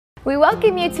We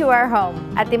welcome you to our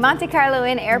home. At the Monte Carlo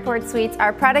Inn Airport Suites,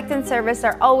 our product and service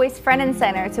are always front and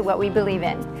center to what we believe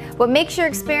in. What makes your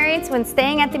experience when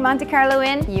staying at the Monte Carlo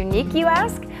Inn unique, you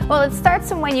ask? Well, it starts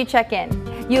from when you check in.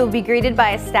 You will be greeted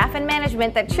by a staff and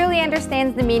management that truly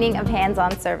understands the meaning of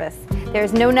hands-on service.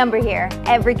 There's no number here.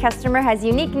 Every customer has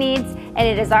unique needs, and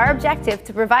it is our objective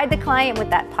to provide the client with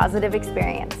that positive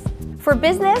experience. For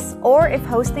business, or if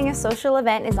hosting a social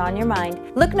event is on your mind,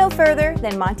 look no further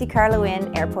than Monte Carlo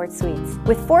Inn Airport Suites.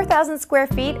 With 4,000 square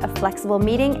feet of flexible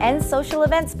meeting and social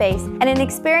event space, and an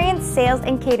experienced sales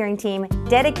and catering team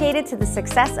dedicated to the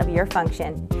success of your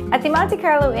function. At the Monte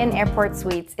Carlo Inn Airport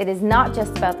Suites, it is not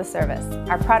just about the service.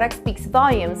 Our product speaks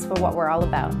volumes for what we're all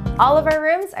about. All of our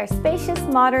rooms are spacious,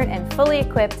 modern, and fully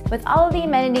equipped with all of the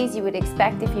amenities you would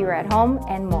expect if you were at home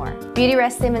and more.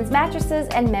 Beautyrest Simmons mattresses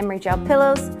and memory gel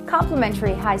pillows,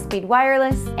 complimentary high-speed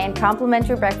wireless, and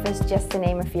complimentary breakfast, just to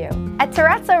name a few. At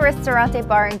Terrazzo Ristorante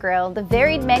Bar and Grill, the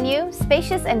varied menu,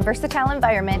 spacious and versatile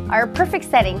environment are a perfect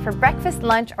setting for breakfast,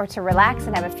 lunch, or to relax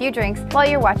and have a few drinks while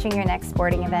you're watching your next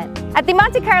sporting event. At the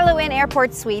Monte Carlo Inn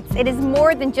Airport Suites, it is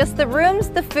more than just the rooms,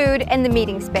 the food, and the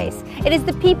meeting space. It is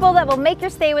the people that will make your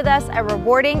stay with us a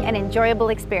rewarding and enjoyable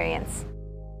experience.